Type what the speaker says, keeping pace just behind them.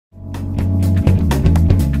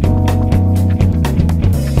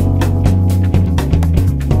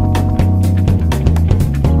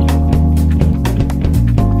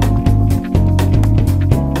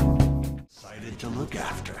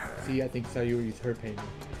Sayuri's her painting.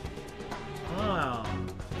 Ah,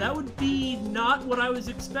 that would be not what I was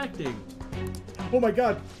expecting. Oh my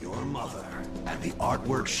god. Your mother and the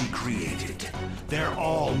artwork she created, they're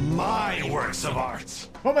all my works of art.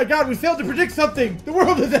 Oh my god, we failed to predict something! The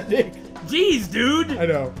world is ending! Jeez, dude! I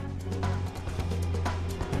know.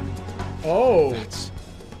 Oh. That's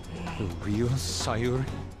the real Sayuri?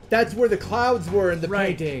 That's where the clouds were in the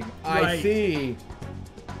Right. painting. Right. I see.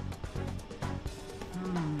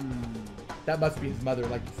 That must be his mother,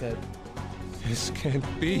 like you said. This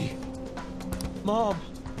can't be. Mom.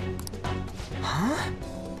 Huh?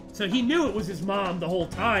 So he knew it was his mom the whole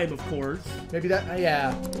time, of course. Maybe that,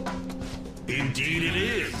 yeah. Indeed it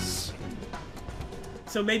is.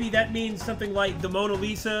 So maybe that means something like the Mona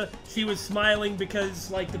Lisa, she was smiling because,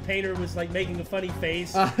 like, the painter was, like, making a funny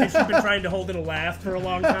face, and she's been trying to hold in a laugh for a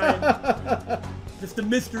long time. Just the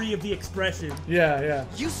mystery of the expression. Yeah, yeah.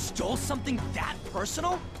 You stole something that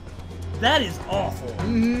personal? That is awful.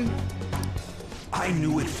 Mm-hmm. I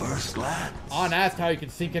knew at first glance. On asked how you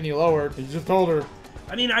could sink any lower, but you just told her.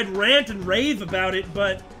 I mean, I'd rant and rave about it,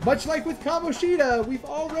 but... Much like with Kamoshida, we've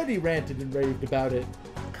already ranted and raved about it.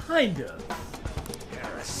 Kind of.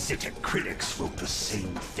 Parasitic critics wrote the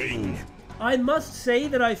same thing. I must say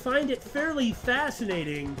that I find it fairly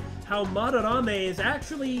fascinating how Madarame has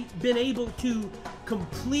actually been able to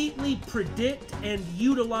completely predict and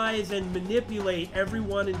utilize and manipulate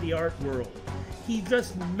everyone in the art world. He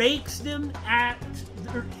just makes them act,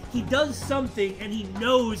 or he does something and he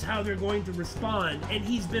knows how they're going to respond, and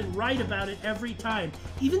he's been right about it every time.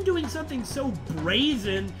 Even doing something so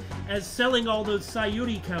brazen as selling all those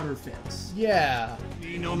Sayuri counterfeits. Yeah.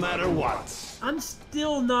 No matter what. I'm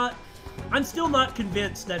still not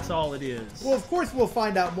convinced that's all it is. Well, of course we'll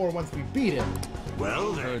find out more once we beat him.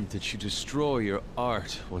 Well, I heard that you destroy your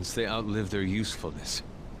art once they outlive their usefulness.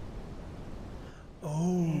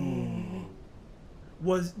 Oh.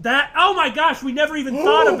 Was that... Oh my gosh, we never even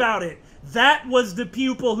thought about it. That was the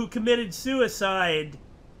pupil who committed suicide.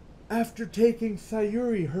 After taking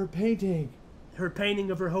Sayuri, her painting. Her painting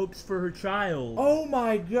of her hopes for her child. Oh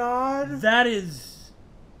my god. That is...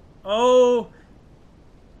 Oh...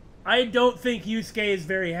 I don't think Yusuke is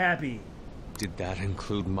very happy. Did that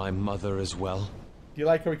include my mother as well? Do you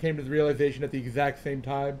like how we came to the realization at the exact same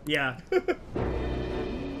time? Yeah.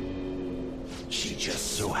 she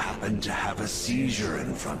just so happened to have a seizure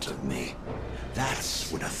in front of me.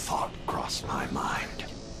 That's when a thought crossed my mind.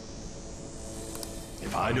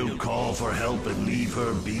 If I don't call for help and leave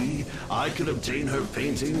her be, I could obtain her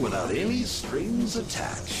painting without any strings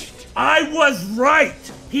attached. I was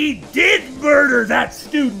right! He did murder that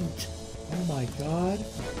student! Oh my god.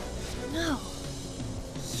 No.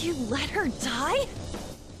 You let her die?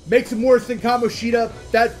 Makes him worse than Kamoshida.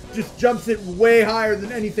 That just jumps it way higher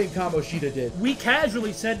than anything Kamoshida did. We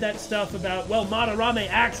casually said that stuff about, well, Madarame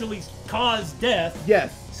actually caused death.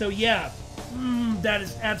 Yes. So yeah, that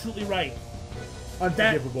is absolutely right.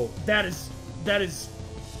 Unforgivable. That is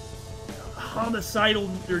homicidal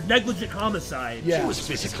or negligent homicide. Yeah. She was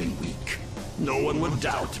physically weak. No one would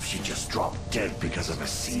doubt if she just dropped dead because of a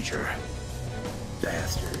seizure.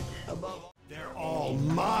 Bastard. They're all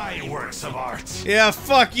my works of art. Yeah,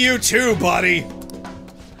 fuck you too, buddy.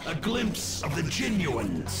 A glimpse of the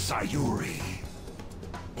genuine Sayuri.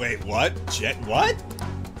 Wait, what? What?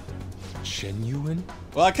 Genuine?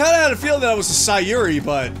 Well, I kinda had a feeling that it was a Sayuri,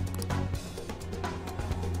 but...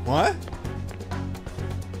 What?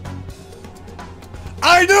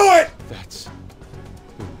 I knew it! That's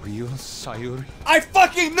the real Sayuri? I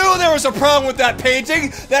fucking knew there was a problem with that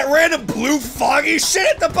painting! That random blue foggy shit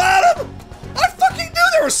at the bottom! I fucking knew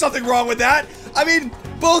there was something wrong with that! I mean,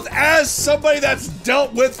 both as somebody that's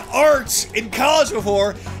dealt with art in college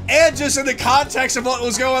before, and just in the context of what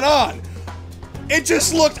was going on. It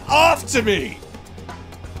just looked off to me!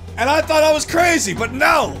 And I thought I was crazy, but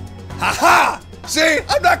no! Haha! See?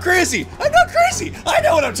 I'm not crazy! I'm not crazy! I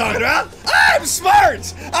know what I'm talking about! I'm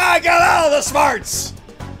smart! I got all the smarts!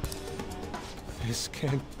 This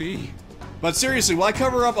can't be. But seriously, why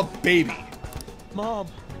cover up a baby? Mom.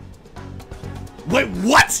 Wait,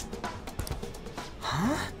 what?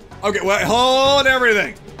 Huh? Okay, wait, hold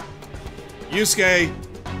everything. Yusuke.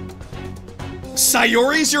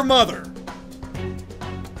 Sayuri's your mother.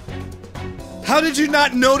 How did you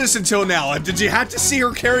not notice until now? Did you have to see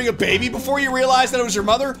her carrying a baby before you realized that it was your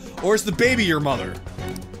mother? Or is the baby your mother?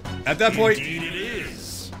 At that point... Indeed it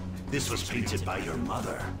is. This was painted by your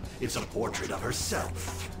mother. It's a portrait of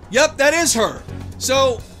herself. Yep, that is her.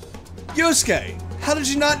 So, Yusuke, how did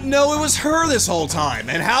you not know it was her this whole time?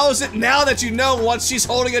 And how is it now that you know once she's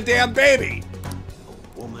holding a damn baby?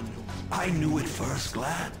 A woman I knew at first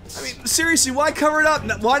glance. I mean, seriously, why cover it up?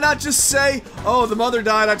 Why not just say, "Oh, the mother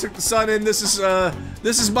died. I took the son in. This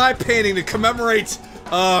is my painting to commemorate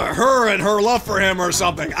her and her love for him or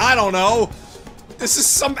something." I don't know. This is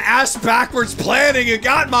some ass backwards planning you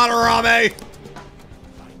got, Madarame.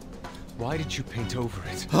 Why did you paint over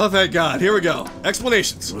it? Oh, thank God. Here we go.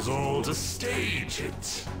 Explanations. It was all to stage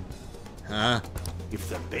it. Huh? If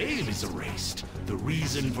the babe is erased, the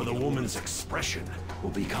reason for the woman's expression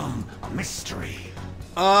will become a mystery.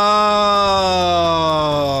 Oh.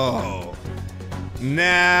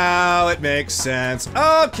 Now it makes sense.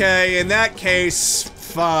 Okay, in that case,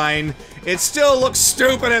 fine. It still looks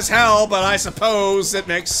stupid as hell, but I suppose it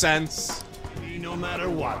makes sense. No matter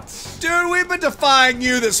what. Dude, we've been defying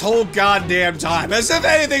you this whole goddamn time, as if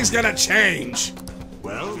anything's gonna change.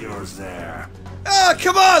 Well, yours there. Ah,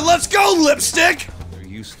 come on, let's go, lipstick! Their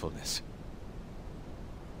usefulness.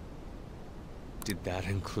 Did that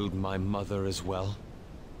include my mother as well?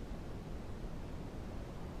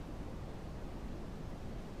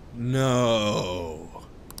 No.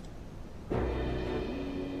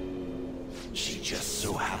 She just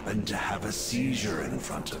so happened to have a seizure in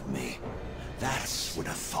front of me. That's when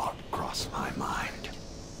a thought crossed my mind.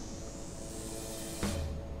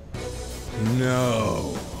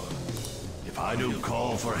 No. If I don't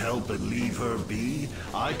call for help and leave her be,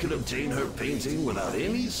 I could obtain her painting without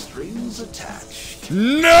any strings attached.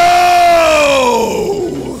 No!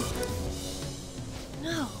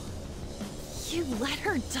 No. You let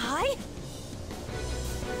her die?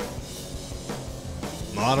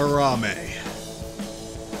 Madarame.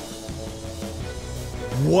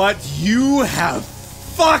 What you have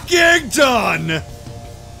fucking done!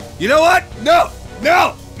 You know what? No!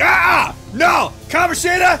 No! No!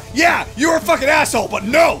 Kamoshida? Yeah, you were a fucking asshole, but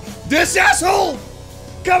no! This asshole?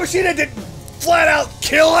 Kamoshida didn't flat out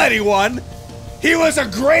kill anyone! He was a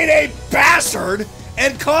grade A bastard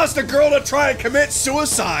and caused a girl to try and commit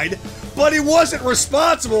suicide, but he wasn't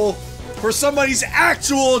responsible for somebody's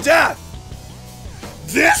actual death!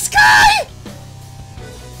 This guy?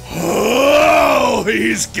 Oh,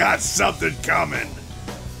 he's got something coming.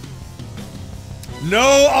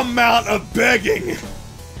 No amount of begging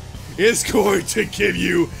is going to give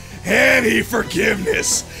you any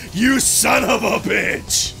forgiveness, you son of a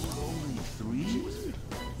bitch.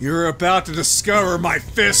 You're about to discover my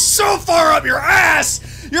fist so far up your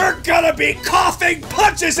ass, you're gonna be coughing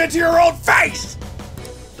punches into your own face.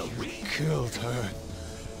 Killed her.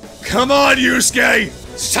 Come on, Yusuke!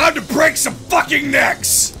 It's time to break some fucking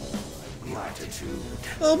necks!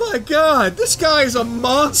 Oh my god, this guy is a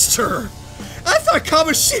monster! I thought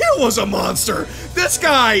Kamoshida was a monster! This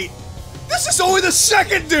is only the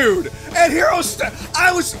second dude! And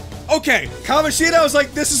okay, Kamoshida, I was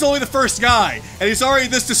like, this is only the first guy, and he's already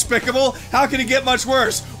this despicable, how can he get much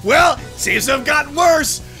worse? Well, seems to have gotten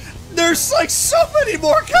worse! There's like so many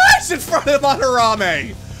more guys in front of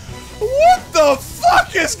Madarame! What the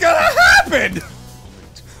fuck is gonna happen?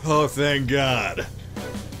 Oh, thank God.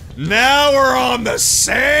 Now we're on the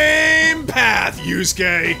same path,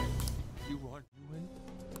 Yusuke!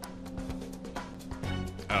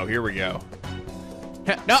 Oh, here we go.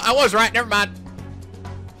 No, I was right, never mind.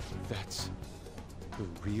 That's the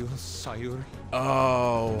real Sayuri?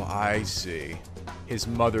 Oh, I see. His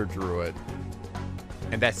mother drew it.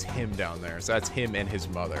 And that's him down there. So that's him and his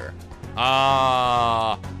mother.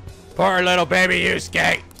 Ah, poor little baby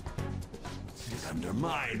Yusuke. It's under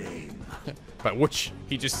my name. But which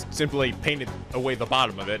he just simply painted away the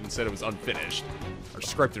bottom of it and said it was unfinished. Or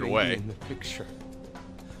scraped it away. In the picture.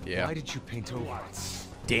 Yeah. Why did you paint over it?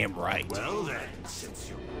 Damn right. Well then, since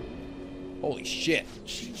you're... Holy shit.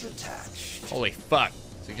 She's attached. Holy fuck.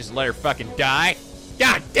 So you just let her fucking die?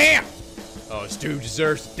 God damn! Oh, this dude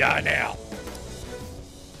deserves to die now.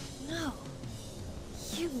 No.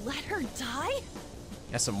 You let her die?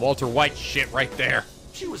 That's some Walter White shit right there.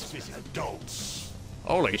 She was busy adults.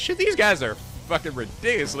 Holy shit, these guys are fucking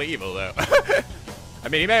ridiculously evil, though. I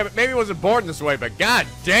mean, maybe he wasn't born this way, but god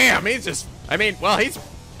damn, he's just... I mean, well, he's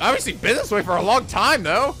obviously been this way for a long time,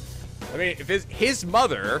 though. I mean, if his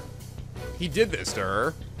mother, he did this to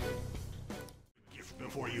her. Gift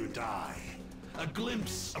before you die. A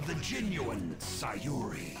glimpse of the genuine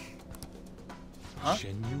Sayuri. Huh?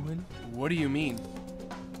 Genuine? What do you mean?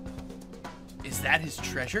 Is that his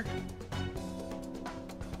treasure?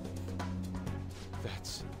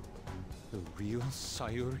 That's the real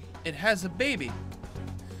Sayuri? It has a baby.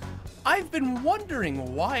 I've been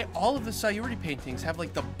wondering why all of the Sayuri paintings have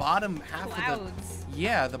like the bottom half of Clouds. the...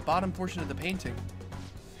 Yeah, the bottom portion of the painting.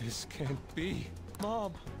 This can't be.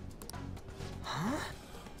 Mom. Huh?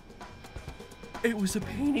 It was a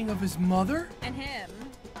painting of his mother? And him.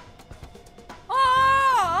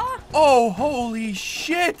 Oh! Oh, holy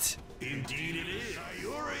shit! Indeed it is.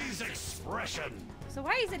 Sayuri's expression. So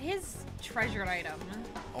why is it his treasured item?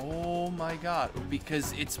 Oh my god.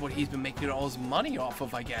 Because it's what he's been making all his money off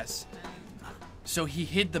of, I guess. So he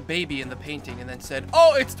hid the baby in the painting and then said,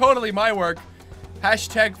 oh, it's totally my work.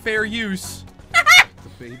 Hashtag fair use. The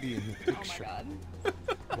baby in the picture. Oh my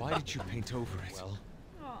god. Why did you paint over it? Well,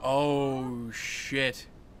 Oh, shit.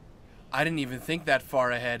 I didn't even think that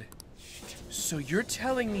far ahead. So you're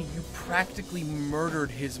telling me you practically murdered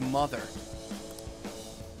his mother?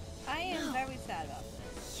 I am very sad about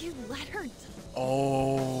this. You let her.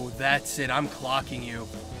 Oh, that's it. I'm clocking you.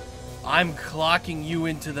 I'm clocking you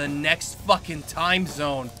into the next fucking time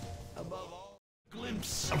zone.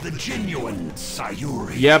 Glimpse of the genuine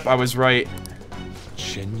Sayuri. Yep, I was right.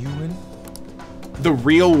 genuine? The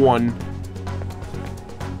real one.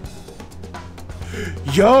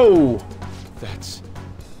 Yo! That's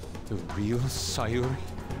the real Sayuri?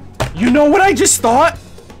 You know what I just thought?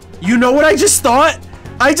 You know what I just thought?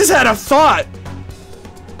 I just had a thought.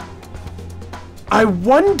 I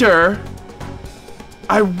wonder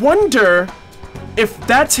if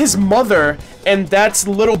that's his mother and that's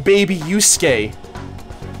little baby Yusuke.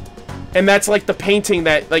 And that's like the painting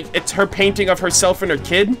that, like, it's her painting of herself and her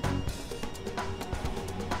kid.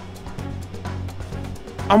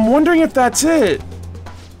 I'm wondering if that's it.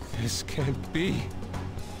 This can't be.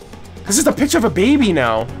 This is a picture of a baby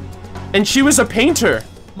now. And she was a painter.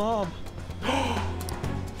 Mom.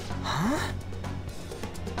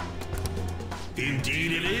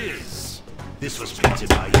 Indeed it is. This was painted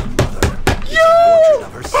by your mother. It's a portrait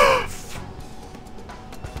of herself.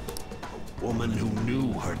 A woman who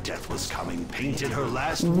knew her death was coming painted her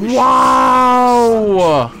last wish.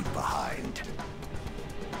 Wow! Behind.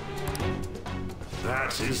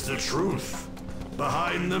 That is the truth.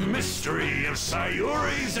 Behind the mystery of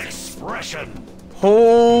Sayuri's expression.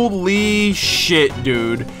 Holy shit,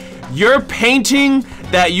 dude. Your painting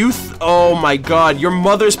that you oh my god, your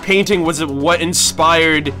mother's painting was what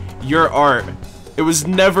inspired your art. It was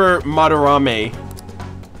never Madarame.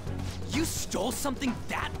 You stole something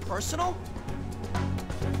that personal?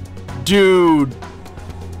 Dude.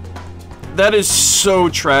 That is so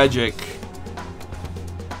tragic.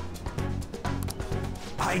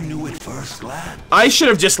 I knew at first glance. I should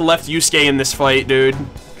have just left Yusuke in this fight, dude.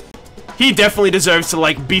 He definitely deserves to,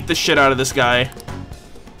 like, beat the shit out of this guy.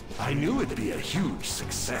 I knew it'd be a huge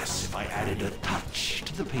success if I added a touch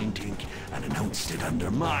to the painting and announced it under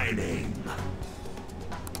my name.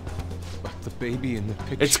 But the baby in the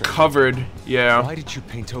picture. It's covered, yeah. Why did you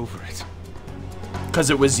paint over it? Because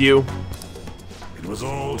it was you. It was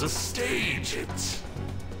all to stage it.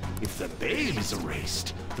 If the babe is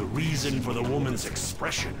erased, the reason for the woman's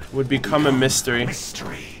expression Would become a mystery.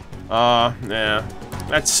 Yeah.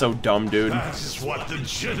 That's so dumb, dude. That is what the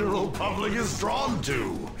general public is drawn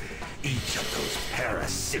to. Each of those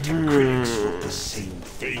parasitic critics wrote the same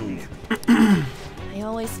thing. I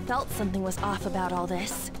always felt something was off about all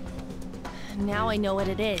this. Now I know what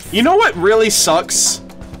it is. You know what really sucks?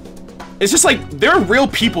 It's just like, there are real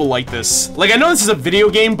people like this. Like, I know this is a video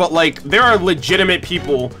game, but like, there are legitimate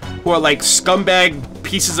people who are like scumbag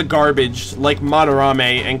pieces of garbage, like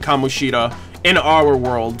Madarame and Kamoshida, in our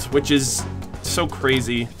world, which is so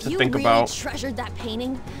crazy to think about. You really treasured that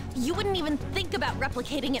painting? You wouldn't even think about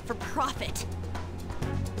replicating it for profit.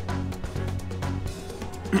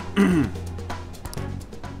 You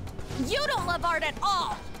don't love art at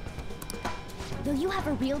all! Though you have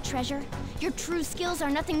a real treasure, your true skills are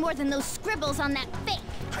nothing more than those scribbles on that fake.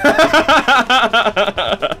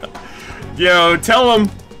 Yo, tell him.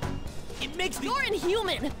 It makes me— You're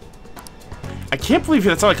inhuman! I can't believe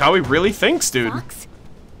that's like how he really thinks, dude. Fox?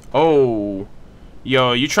 Oh.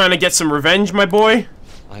 Yo, you trying to get some revenge, my boy?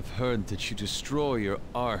 I've heard that you destroy your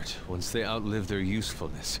art once they outlive their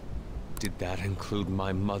usefulness. Did that include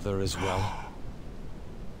my mother as well?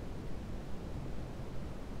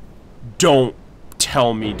 Don't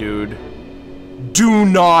tell me, dude. Do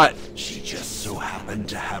not. She just so happened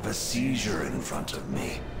to have a seizure in front of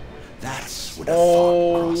me. That's when a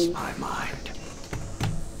thought crossed my mind.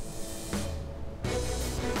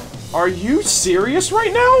 Are you serious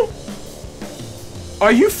right now?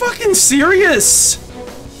 Are you fucking serious?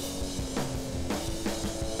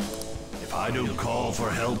 If I don't call for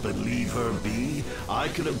help and leave her be, I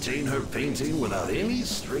could obtain her painting without any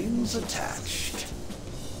strings attached.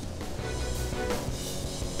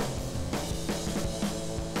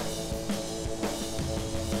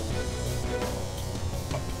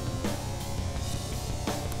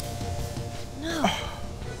 No.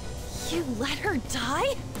 You let her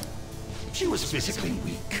die? She was physically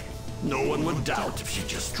weak. No one would doubt if she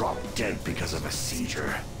just dropped dead because of a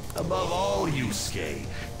seizure. Above all, Yusuke,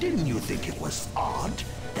 didn't you think it was odd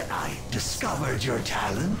that I discovered your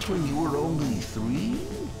talent when you were only 3?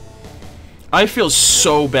 I feel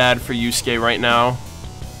so bad for Yusuke right now.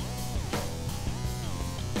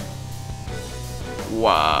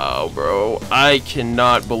 Wow, bro. I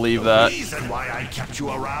cannot believe that. The reason why I kept you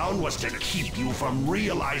around was to keep you from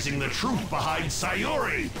realizing the truth behind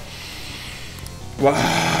Sayuri.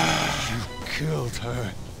 Wow. You killed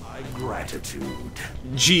her. My gratitude.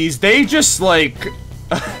 Jeez, they just like...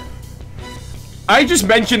 I just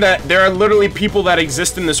mentioned that there are literally people that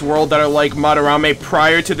exist in this world that are like Madarame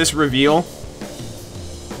prior to this reveal.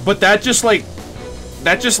 But that just like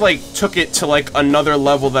took it to like another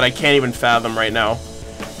level that I can't even fathom right now.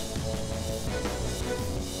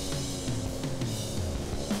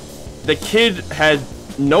 The kid had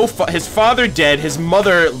no his father dead, his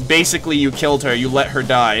mother basically you killed her, you let her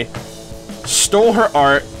die. Stole her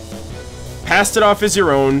art, passed it off as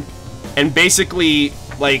your own, and basically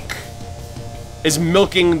like is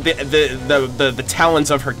milking the talents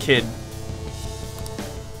of her kid.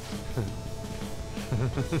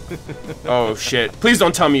 Oh shit. Please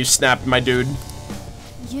don't tell me you snapped, my dude.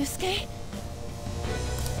 Yusuke?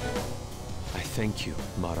 I thank you,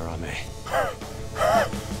 Madarame.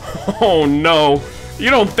 Oh no. You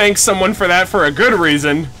don't thank someone for that for a good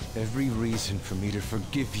reason. Every reason for me to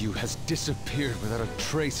forgive you has disappeared without a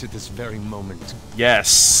trace at this very moment.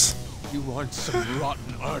 Yes. You aren't some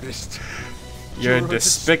rotten artist. You're a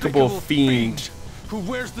despicable fiend. Who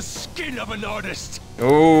wears the skin of an artist.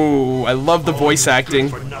 Oh, I love the voice acting.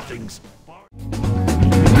 For nothings